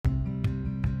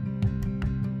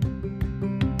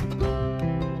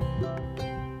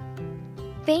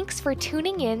Thanks for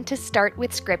tuning in to Start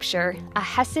with Scripture, a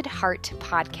Hesed Heart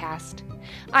podcast.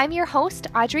 I'm your host,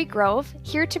 Audrey Grove,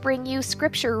 here to bring you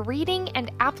scripture reading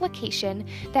and application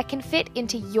that can fit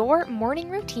into your morning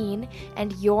routine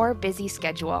and your busy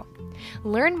schedule.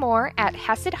 Learn more at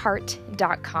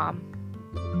HesedHeart.com.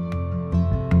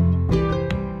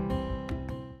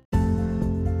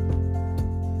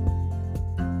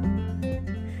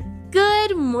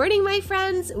 Good morning, my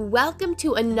friends. Welcome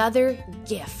to another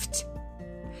gift.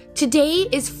 Today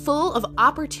is full of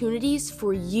opportunities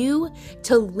for you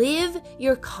to live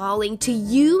your calling, to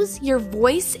use your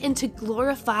voice, and to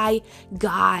glorify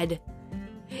God.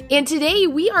 And today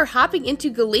we are hopping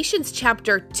into Galatians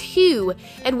chapter 2,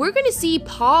 and we're going to see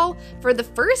Paul for the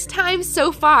first time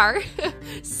so far.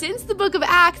 Since the book of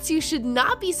Acts, you should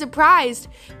not be surprised,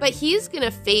 but he's going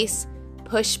to face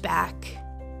pushback.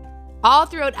 All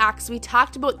throughout Acts, we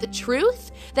talked about the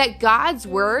truth that God's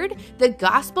word, the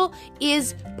gospel,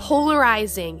 is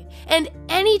polarizing. And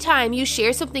anytime you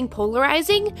share something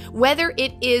polarizing, whether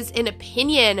it is an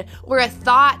opinion or a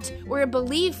thought or a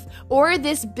belief or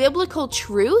this biblical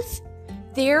truth,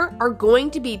 there are going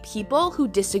to be people who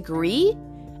disagree.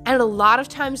 And a lot of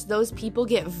times those people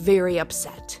get very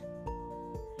upset,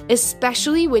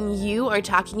 especially when you are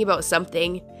talking about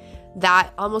something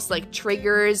that almost like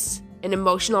triggers an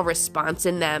emotional response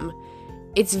in them.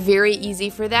 It's very easy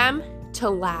for them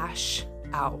to lash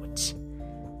out.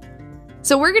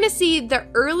 So we're going to see the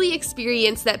early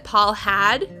experience that Paul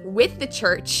had with the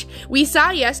church. We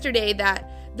saw yesterday that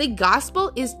the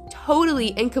gospel is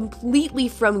totally and completely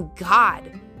from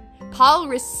God. Paul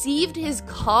received his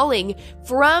calling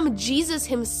from Jesus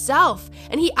himself,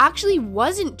 and he actually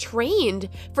wasn't trained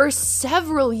for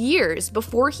several years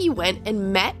before he went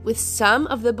and met with some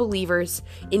of the believers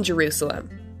in Jerusalem.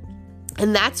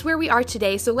 And that's where we are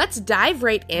today, so let's dive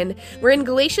right in. We're in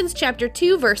Galatians chapter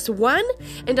 2, verse 1,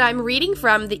 and I'm reading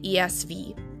from the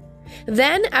ESV.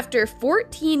 Then after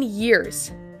 14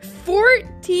 years,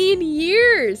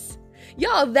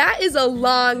 y'all, that is a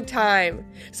long time.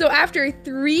 So after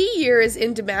 3 years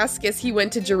in Damascus, he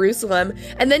went to Jerusalem,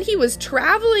 and then he was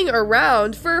traveling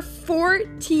around for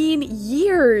 14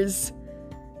 years.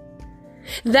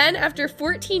 Then after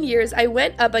 14 years, I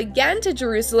went up again to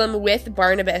Jerusalem with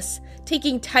Barnabas,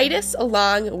 taking Titus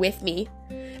along with me.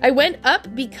 I went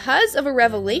up because of a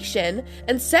revelation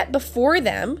and set before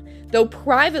them, though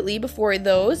privately before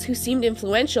those who seemed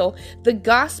influential, the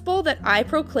gospel that I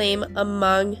proclaim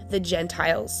among the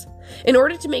Gentiles, in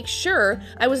order to make sure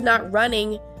I was not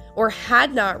running or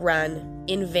had not run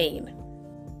in vain.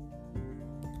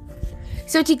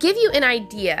 So to give you an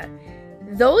idea,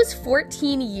 those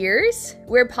 14 years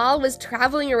where Paul was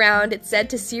traveling around, it said,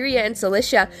 to Syria and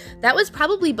Cilicia, that was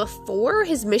probably before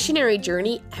his missionary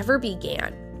journey ever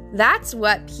began. That's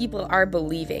what people are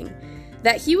believing,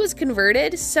 that he was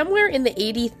converted somewhere in the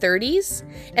AD 30s,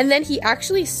 and then he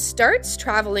actually starts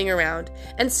traveling around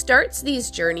and starts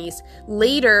these journeys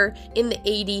later in the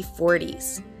AD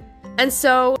 40s. And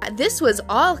so this was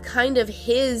all kind of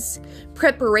his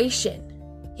preparation,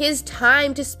 his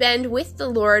time to spend with the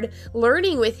Lord,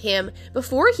 learning with him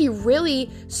before he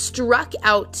really struck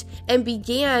out and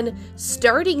began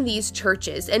starting these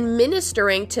churches and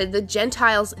ministering to the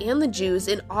Gentiles and the Jews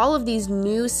in all of these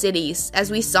new cities, as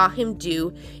we saw him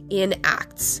do in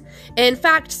Acts. In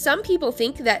fact, some people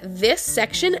think that this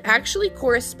section actually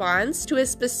corresponds to a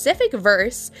specific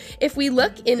verse. If we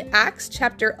look in Acts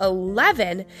chapter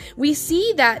 11, we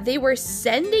see that they were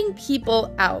sending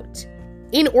people out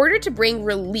in order to bring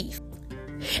relief.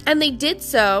 And they did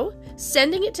so,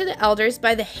 sending it to the elders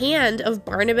by the hand of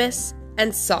Barnabas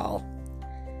and Saul.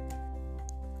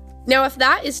 Now, if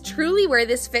that is truly where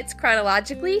this fits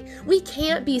chronologically, we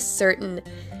can't be certain.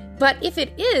 But if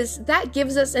it is, that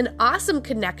gives us an awesome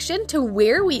connection to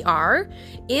where we are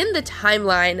in the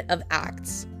timeline of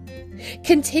Acts.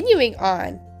 Continuing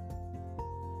on.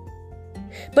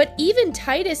 But even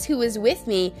Titus, who was with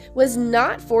me, was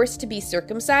not forced to be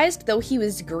circumcised, though he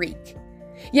was Greek.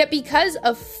 Yet because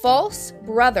of false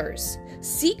brothers,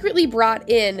 secretly brought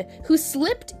in, who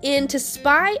slipped in to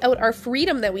spy out our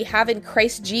freedom that we have in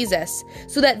Christ Jesus,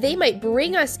 so that they might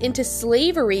bring us into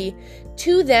slavery,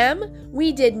 to them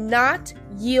we did not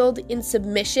yield in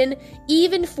submission,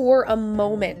 even for a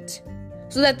moment,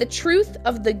 so that the truth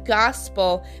of the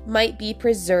gospel might be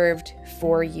preserved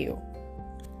for you.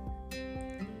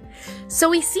 So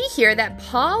we see here that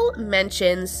Paul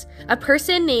mentions a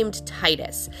person named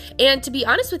Titus. And to be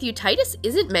honest with you, Titus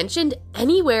isn't mentioned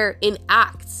anywhere in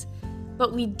Acts.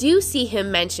 but we do see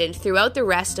him mentioned throughout the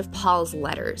rest of Paul's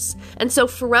letters. And so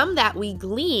from that we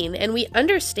glean and we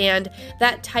understand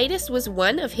that Titus was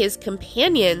one of his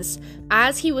companions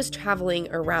as he was traveling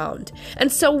around.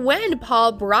 And so when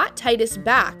Paul brought Titus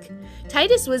back,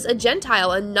 Titus was a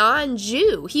Gentile, a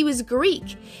non-Jew. He was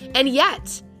Greek, and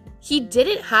yet he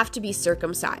didn't have to be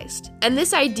circumcised. And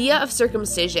this idea of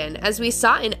circumcision, as we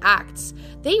saw in Acts,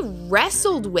 they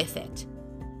wrestled with it.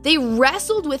 They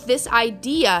wrestled with this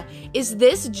idea, is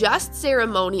this just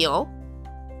ceremonial,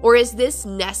 or is this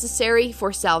necessary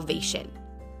for salvation?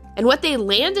 And what they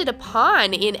landed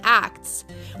upon in Acts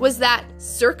was that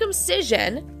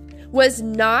circumcision was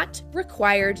not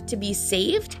required to be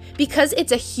saved because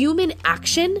it's a human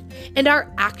action, and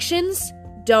our actions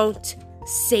don't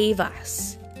save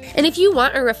us. And if you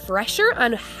want a refresher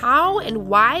on how and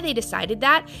why they decided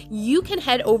that, you can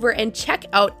head over and check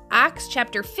out Acts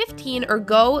chapter 15 or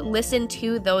go listen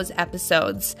to those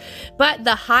episodes. But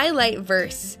the highlight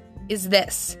verse is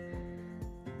this.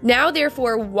 Now,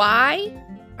 therefore, why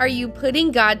are you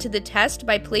putting God to the test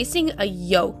by placing a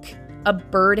yoke, a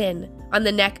burden, on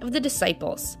the neck of the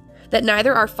disciples that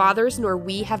neither our fathers nor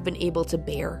we have been able to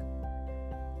bear?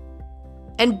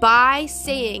 And by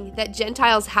saying that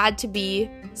Gentiles had to be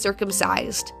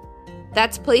circumcised,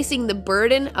 that's placing the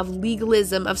burden of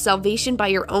legalism, of salvation by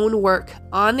your own work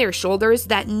on their shoulders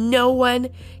that no one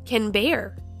can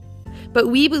bear. But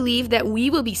we believe that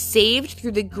we will be saved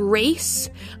through the grace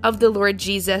of the Lord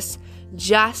Jesus,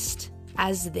 just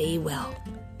as they will.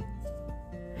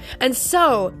 And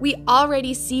so we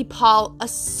already see Paul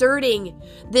asserting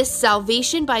this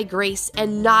salvation by grace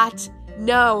and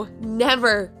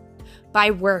never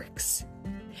by works.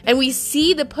 And we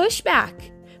see the pushback.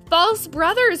 False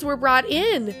brothers were brought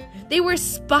in. They were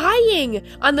spying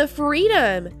on the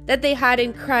freedom that they had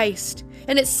in Christ.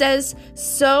 And it says,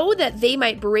 so that they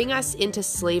might bring us into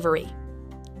slavery.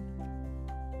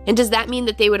 And does that mean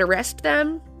that they would arrest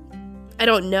them? I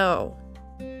don't know.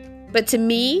 But to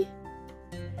me,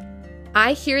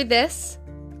 I hear this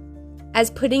as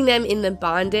putting them in the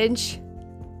bondage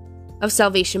of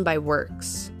salvation by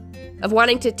works, of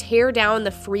wanting to tear down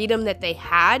the freedom that they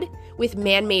had with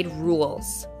man-made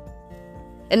rules.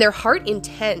 And their heart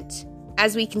intent,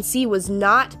 as we can see, was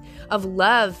not of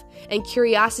love and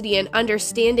curiosity and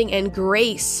understanding and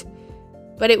grace,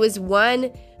 but it was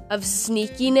one of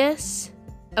sneakiness,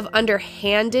 of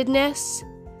underhandedness,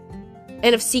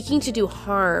 and of seeking to do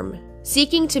harm,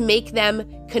 seeking to make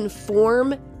them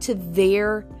conform to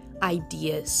their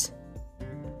ideas.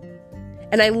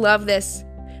 And I love this.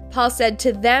 Paul said,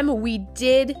 to them we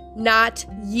did not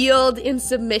yield in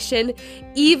submission,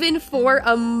 even for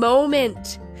a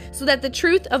moment, so that the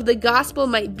truth of the gospel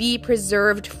might be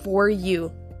preserved for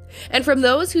you. And from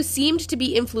those who seemed to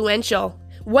be influential,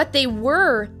 what they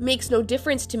were makes no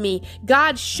difference to me.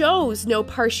 God shows no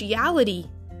partiality.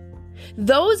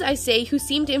 Those, I say, who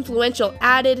seemed influential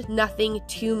added nothing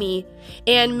to me.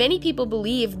 And many people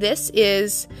believe this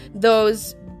is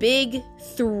those big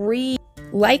three,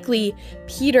 likely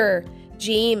Peter,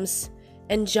 James,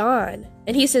 and John.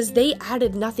 And he says, they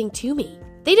added nothing to me.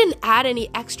 They didn't add any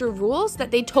extra rules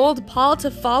that they told Paul to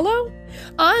follow.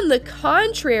 On the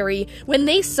contrary, when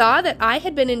they saw that I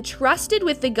had been entrusted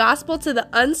with the gospel to the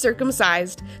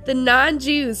uncircumcised, the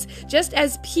non-Jews, just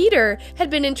as Peter had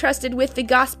been entrusted with the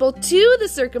gospel to the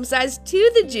circumcised,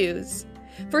 to the Jews.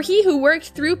 For he who worked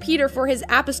through Peter for his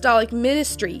apostolic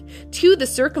ministry to the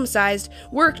circumcised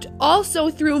worked also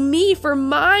through me for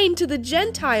mine to the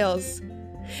Gentiles.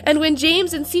 And when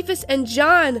James and Cephas and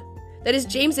John, that is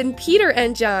James and Peter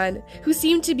and John, who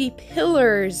seemed to be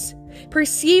pillars,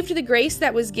 perceived the grace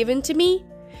that was given to me,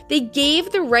 they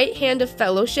gave the right hand of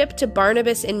fellowship to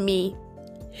Barnabas and me,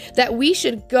 that we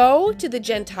should go to the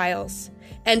Gentiles,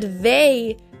 and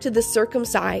they to the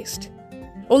circumcised.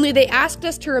 Only they asked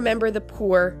us to remember the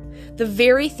poor, the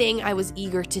very thing I was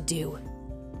eager to do.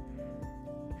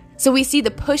 So we see the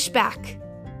pushback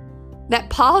that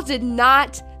Paul did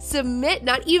not submit,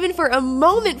 not even for a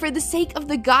moment, for the sake of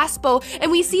the gospel.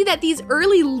 And we see that these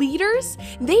early leaders,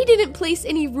 they didn't place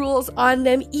any rules on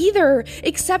them either,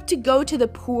 except to go to the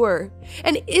poor.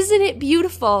 And isn't it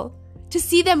beautiful to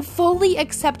see them fully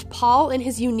accept Paul and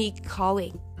his unique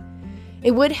calling?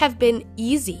 It would have been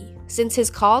easy, since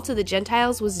his call to the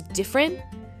Gentiles was different,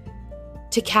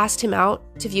 to cast him out,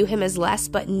 to view him as less,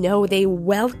 but no, they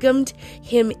welcomed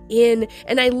him in.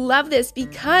 And I love this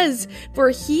because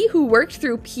for he who worked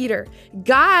through Peter,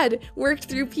 God worked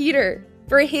through Peter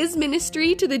for his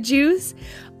ministry to the Jews,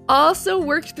 also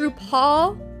worked through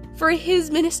Paul for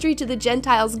his ministry to the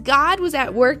Gentiles. God was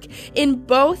at work in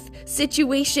both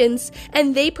situations,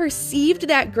 and they perceived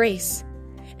that grace.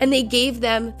 And they gave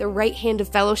them the right hand of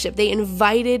fellowship. They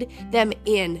invited them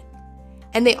in,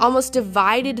 and they almost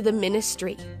divided the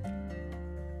ministry.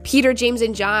 Peter, James,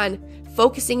 and John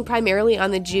focusing primarily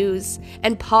on the Jews,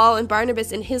 and Paul and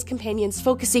Barnabas and his companions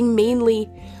focusing mainly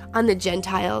on the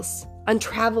Gentiles, on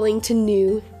traveling to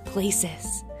new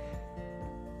places.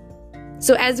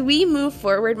 So as we move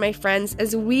forward, my friends,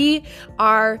 as we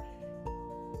are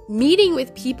meeting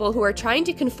with people who are trying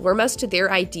to conform us to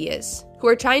their ideas, who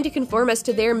are trying to conform us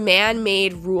to their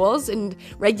man-made rules and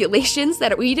regulations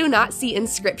that we do not see in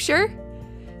Scripture,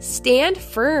 stand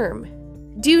firm.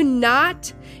 Do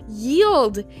not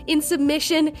yield in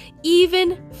submission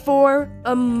even for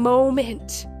a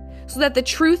moment, so that the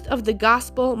truth of the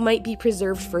gospel might be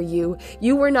preserved for you.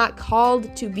 You were not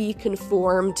called to be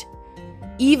conformed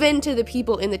even to the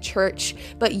people in the church,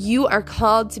 but you are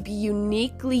called to be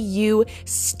uniquely you,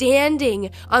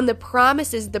 standing on the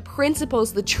promises, the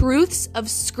principles, the truths of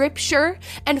Scripture,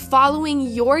 and following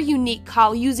your unique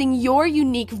call, using your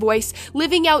unique voice,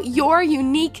 living out your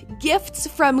unique gifts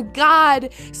from God.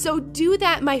 So do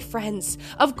that, my friends.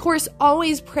 Of course,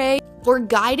 always pray for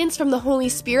guidance from the Holy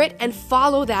Spirit and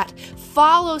follow that.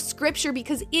 Follow Scripture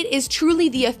because it is truly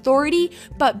the authority,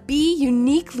 but be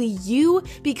uniquely you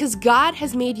because God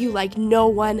has made you like no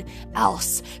one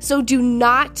else. So do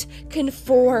not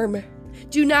conform.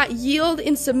 Do not yield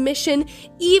in submission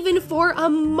even for a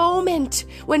moment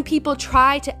when people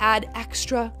try to add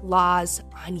extra laws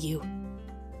on you.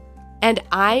 And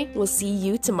I will see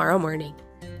you tomorrow morning.